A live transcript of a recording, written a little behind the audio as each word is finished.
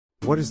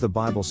What does the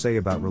Bible say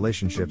about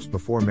relationships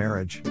before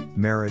marriage?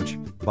 Marriage,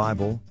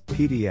 Bible,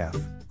 PDF.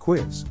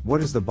 Quiz.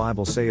 What does the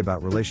Bible say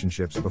about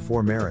relationships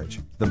before marriage?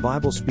 The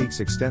Bible speaks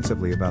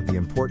extensively about the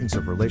importance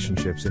of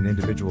relationships in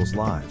individuals'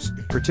 lives,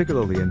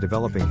 particularly in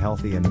developing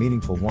healthy and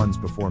meaningful ones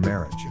before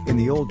marriage. In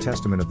the Old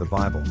Testament of the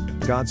Bible,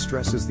 God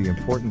stresses the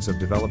importance of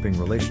developing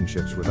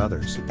relationships with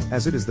others,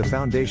 as it is the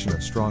foundation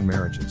of strong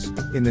marriages.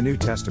 In the New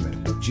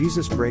Testament,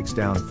 Jesus breaks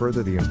down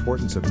further the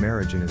importance of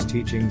marriage in his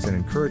teachings and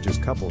encourages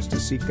couples to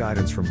seek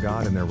guidance from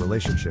God in their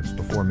relationships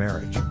before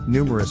marriage.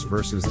 Numerous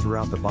verses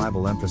throughout the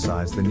Bible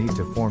emphasize the need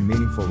to form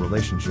meaningful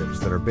relationships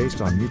that are based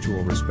on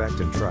mutual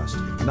respect and trust,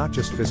 not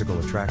just physical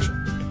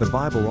attraction. The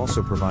Bible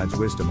also provides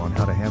wisdom on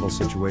how to handle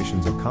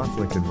situations of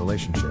conflict in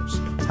relationships,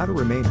 how to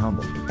remain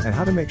humble, and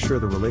how to make sure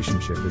the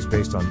relationship is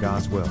based on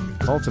God's will.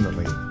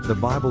 Ultimately, the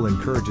Bible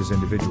encourages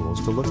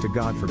individuals to look to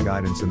God for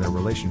guidance in their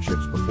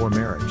relationships before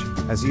marriage,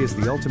 as He is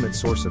the ultimate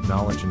source of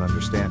knowledge and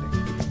understanding.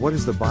 What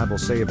does the Bible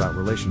say about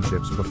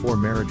relationships before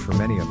marriage for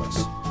many of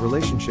us?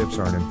 Relationships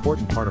are an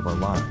important part of our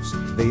lives.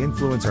 They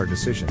influence our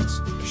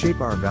decisions, shape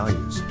our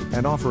values,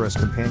 and offer us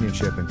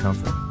companionship and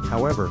comfort.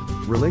 However,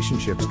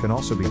 relationships can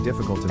also be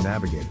difficult to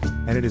navigate,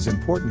 and it is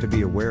important to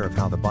be aware of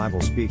how the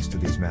Bible speaks to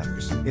these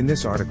matters. In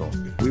this article,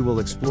 we will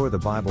explore the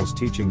Bible's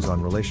teachings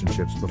on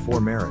relationships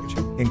before marriage,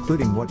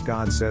 including what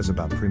God says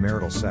about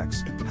premarital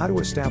sex, how to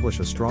establish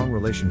a strong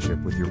relationship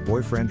with your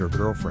boyfriend or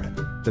girlfriend,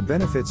 the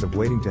benefits of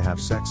waiting to have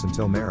sex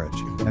until marriage,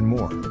 and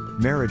more.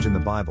 Marriage in the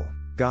Bible.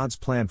 God's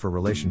plan for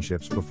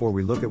relationships. Before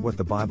we look at what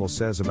the Bible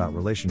says about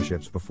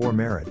relationships before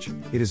marriage,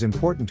 it is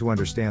important to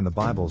understand the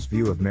Bible's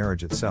view of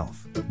marriage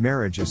itself.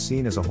 Marriage is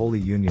seen as a holy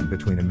union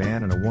between a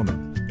man and a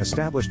woman,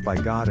 established by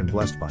God and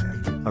blessed by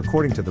Him.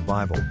 According to the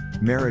Bible,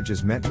 marriage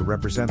is meant to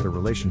represent the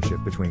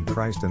relationship between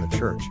Christ and the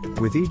church,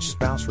 with each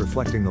spouse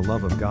reflecting the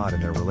love of God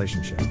in their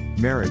relationship.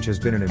 Marriage has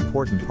been an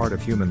important part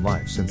of human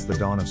life since the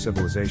dawn of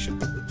civilization.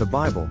 The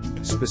Bible,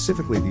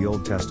 specifically the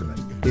Old Testament,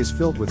 is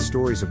filled with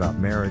stories about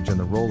marriage and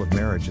the role of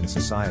marriage in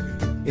society.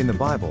 In the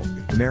Bible,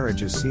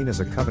 marriage is seen as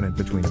a covenant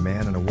between a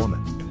man and a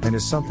woman, and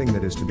is something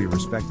that is to be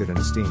respected and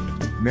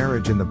esteemed.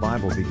 Marriage in the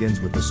Bible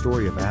begins with the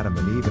story of Adam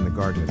and Eve in the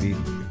Garden of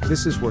Eden.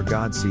 This is where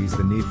God sees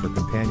the need for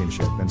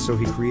companionship, and so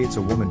He creates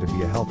a woman to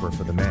be a helper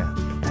for the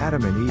man.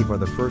 Adam and Eve are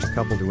the first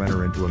couple to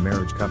enter into a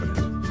marriage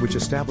covenant, which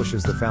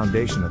establishes the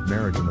foundation of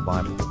marriage in the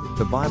Bible.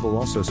 The Bible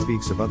also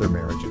speaks of other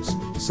marriages,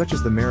 such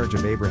as the marriage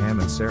of Abraham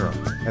and Sarah,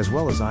 as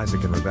well as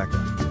Isaac and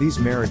Rebekah. These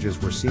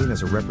marriages were seen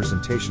as a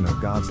representation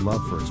of God's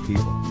love for His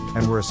people,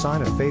 and were a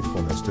sign of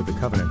faithfulness to the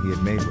covenant He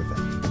had made with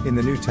them. In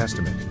the New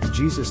Testament,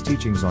 Jesus'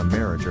 teachings on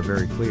marriage are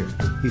very clear.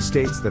 He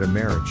states that a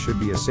marriage should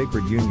be a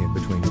sacred union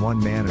between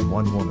one man and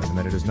one woman and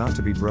that it is not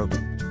to be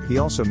broken. He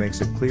also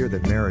makes it clear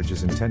that marriage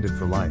is intended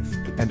for life,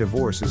 and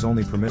divorce is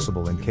only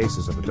permissible in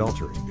cases of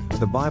adultery.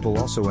 The Bible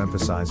also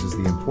emphasizes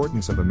the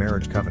importance of a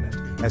marriage covenant,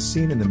 as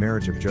seen in the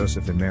marriage of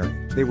Joseph and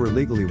Mary. They were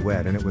legally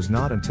wed, and it was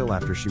not until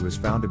after she was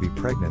found to be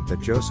pregnant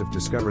that Joseph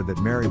discovered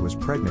that Mary was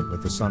pregnant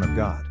with the Son of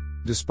God.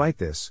 Despite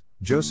this,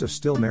 Joseph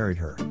still married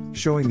her,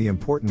 showing the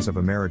importance of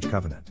a marriage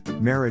covenant.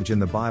 Marriage in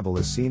the Bible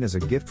is seen as a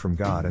gift from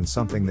God and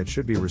something that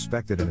should be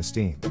respected and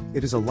esteemed.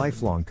 It is a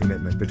lifelong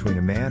commitment between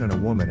a man and a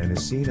woman and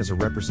is seen as a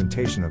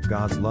representation of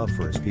God's love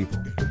for His people.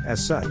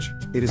 As such,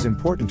 it is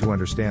important to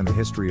understand the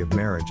history of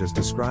marriage as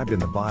described in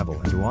the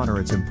Bible and to honor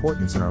its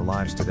importance in our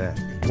lives today.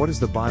 What does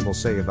the Bible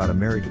say about a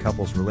married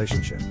couple's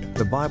relationship?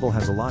 The Bible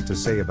has a lot to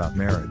say about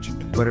marriage,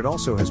 but it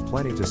also has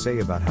plenty to say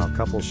about how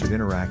couples should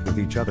interact with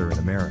each other in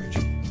a marriage.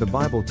 The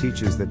Bible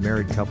teaches that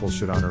married couples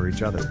should honor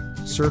each other,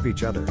 serve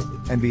each other,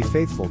 and be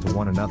faithful to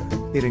one another.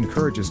 It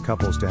encourages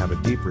couples to have a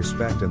deep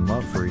respect and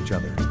love for each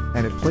other,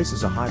 and it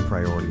places a high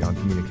priority on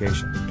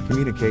communication.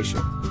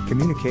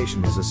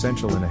 Communication is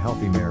essential in a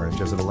healthy marriage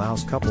as it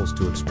allows couples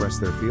to express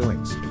their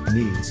feelings,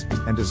 needs,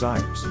 and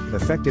desires.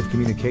 Effective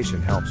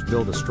communication helps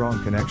build a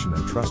strong connection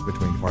and trust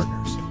between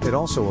partners. It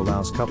also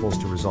allows couples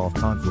to resolve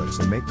conflicts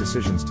and make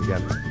decisions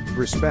together.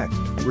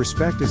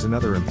 Respect is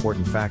another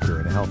important factor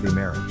in a healthy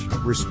marriage.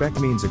 Respect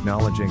means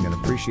acknowledging and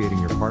appreciating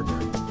your partner,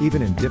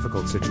 even in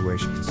difficult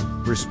situations.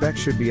 Respect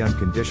should be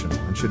unconditional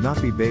and should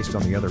not be based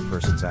on the other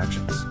person's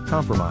actions.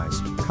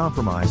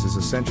 Compromise is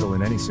essential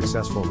in any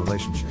successful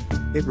relationship.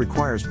 It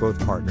requires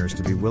both partners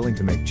to be willing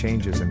to make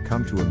changes and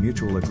come to a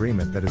mutual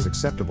agreement that is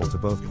acceptable to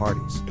both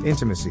parties.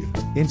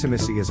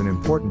 Intimacy is an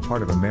important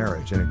part of a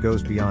marriage, and it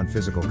goes beyond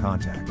physical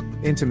contact.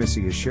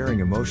 Intimacy is sharing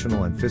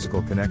emotional and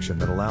physical connection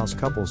that allows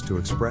couples to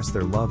express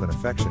their love and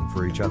affection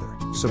for each other.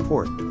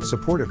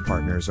 Supportive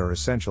partners are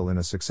essential in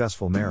a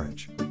successful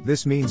marriage.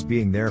 This means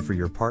being there for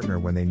your partner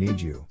when they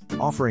need you,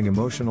 offering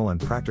emotional and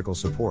practical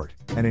support,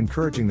 and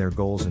encouraging their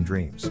goals and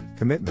dreams.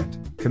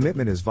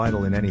 Commitment is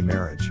vital in any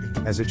marriage,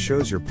 as it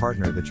shows your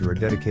partner that you are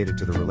dedicated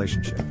to the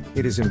relationship.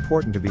 It is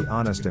important to be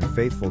honest and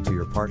faithful to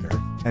your partner,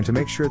 and to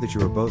make sure that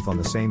you are both on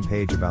the same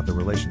page about the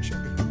relationship.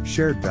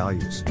 Shared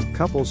values.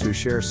 Couples who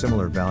share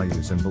similar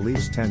values and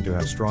beliefs tend to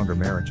have stronger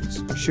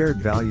marriages. Shared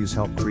values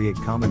help create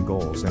common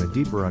goals and a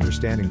deeper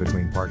understanding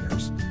between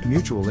partners.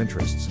 Mutual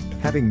interests.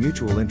 Having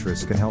mutual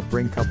interests can help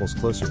bring couples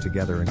closer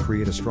together and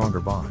create a stronger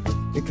bond.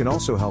 It can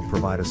also help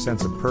provide a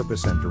sense of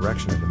purpose and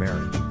direction in the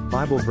marriage.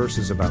 Bible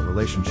verses about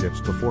relationships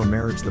before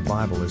marriage. The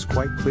Bible is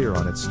quite clear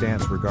on its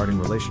stance regarding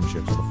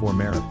relationships before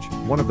marriage.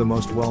 One of the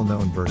most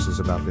well-known verses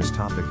about this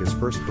topic is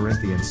 1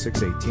 Corinthians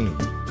 6:18,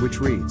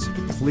 which reads,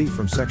 "Flee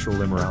from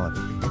sexual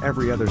immorality.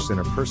 Every other sin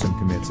a person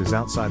commits is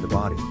outside the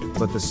body,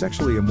 but the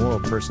sexually immoral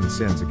person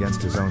sins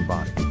against his own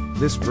body."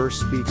 This verse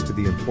speaks to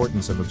the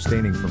importance of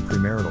abstaining from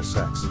premarital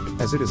sex,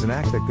 as it is an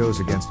act that goes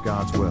against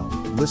God's will.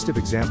 List of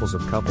examples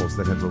of couples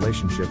that had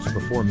relationships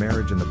before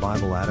marriage in the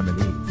Bible. Adam and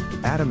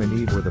Eve. Adam and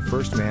Eve were the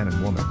first man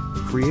and woman,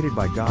 created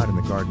by God in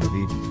the Garden of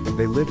Eden.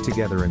 They lived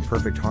together in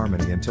perfect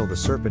harmony until the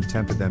serpent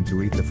tempted them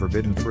to eat the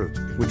forbidden fruit,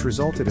 which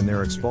resulted in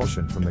their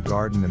expulsion from the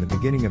garden and the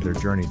beginning of their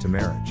journey to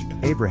marriage.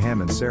 Abraham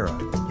and Sarah.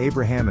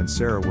 Abraham and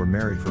Sarah were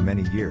married for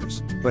many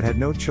years, but had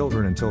no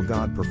children until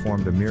God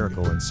performed a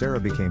miracle and Sarah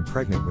became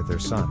pregnant with their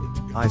son,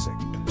 Isaac.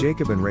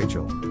 Jacob and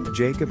Rachel.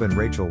 Jacob and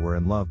Rachel were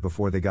in love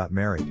before they got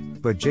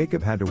married, but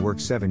Jacob had to work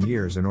 7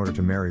 years in order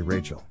to marry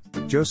Rachel.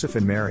 Joseph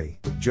and Mary.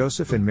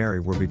 Joseph and Mary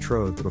were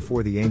betrothed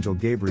before the angel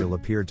Gabriel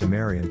appeared to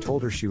Mary and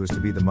told her she was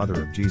to be the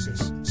mother of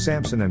Jesus.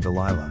 Samson and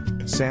Delilah.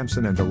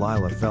 Samson and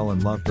Delilah fell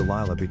in love.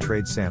 Delilah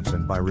betrayed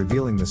Samson by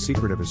revealing the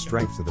secret of his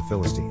strength to the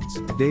Philistines.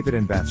 David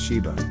and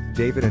Bathsheba.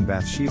 David and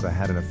Bathsheba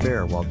had an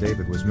affair while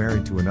David was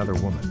married to another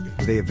woman.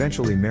 They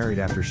eventually married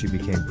after she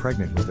became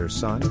pregnant with their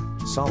son,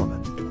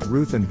 Solomon.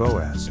 Ruth and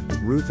Boaz.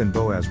 Ruth and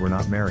Boaz were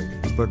not married,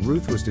 but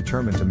Ruth was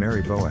determined to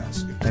marry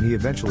Boaz, and he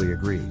eventually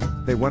agreed.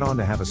 They went on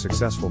to have a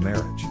successful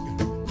marriage.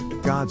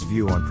 God's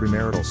view on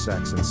premarital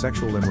sex and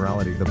sexual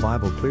immorality. The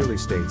Bible clearly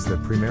states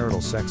that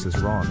premarital sex is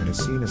wrong and is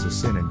seen as a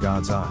sin in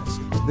God's eyes.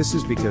 This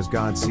is because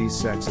God sees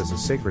sex as a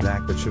sacred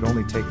act that should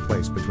only take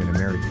place between a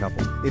married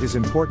couple. It is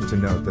important to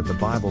note that the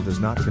Bible does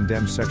not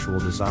condemn sexual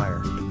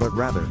desire, but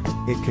rather,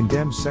 it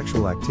condemns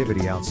sexual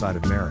activity outside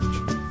of marriage.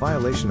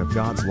 Violation of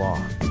God's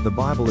law. The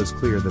Bible is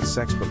clear that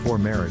sex before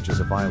marriage is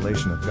a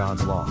violation of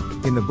God's law.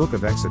 In the book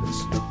of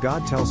Exodus,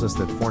 God tells us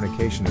that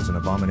fornication is an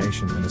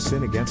abomination and a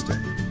sin against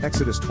Him.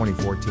 Exodus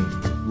 20:14.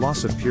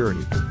 Loss of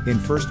purity. In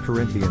 1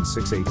 Corinthians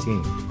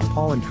 6:18,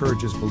 Paul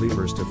encourages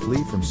believers to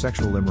flee from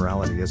sexual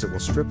immorality as it will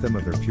strip them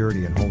of their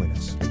purity and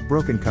holiness.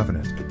 Broken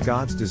covenant.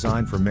 God's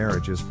design for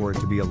marriage is for it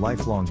to be a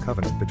lifelong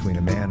covenant between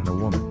a man and a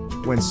woman.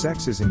 When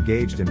sex is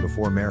engaged in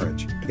before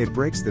marriage, it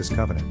breaks this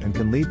covenant and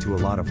can lead to a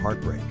lot of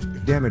heartbreak.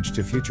 Damage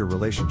to future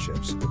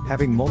relationships.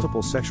 Having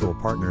multiple sexual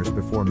partners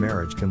before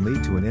marriage can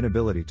lead to an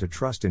inability to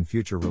trust in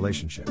future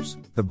relationships.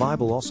 The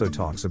Bible also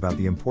talks about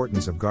the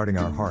importance of guarding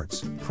our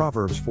hearts.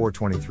 Proverbs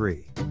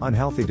 4:23.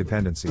 Unhealthy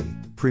dependency.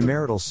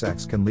 Premarital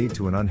sex can lead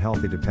to an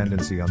unhealthy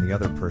dependency on the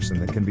other person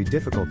that can be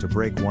difficult to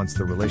break once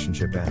the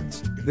relationship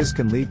ends. This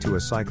can lead to a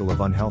cycle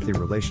of unhealthy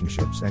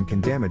relationships and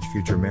can damage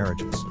future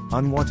marriages.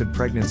 Unwanted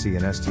pregnancy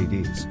and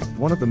STDs.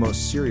 One of the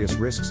most serious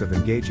risks of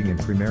engaging in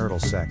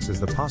premarital sex is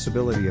the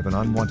possibility of an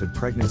unwanted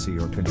pregnancy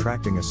or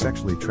contracting a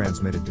sexually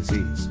transmitted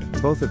disease.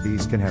 Both of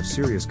these can have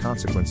serious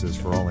consequences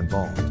for all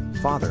involved.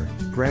 Father,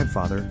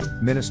 grandfather,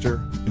 minister,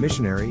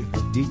 missionary,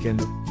 deacon,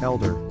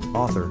 elder,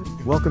 author,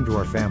 welcome to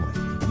our family.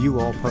 View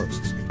all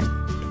posts.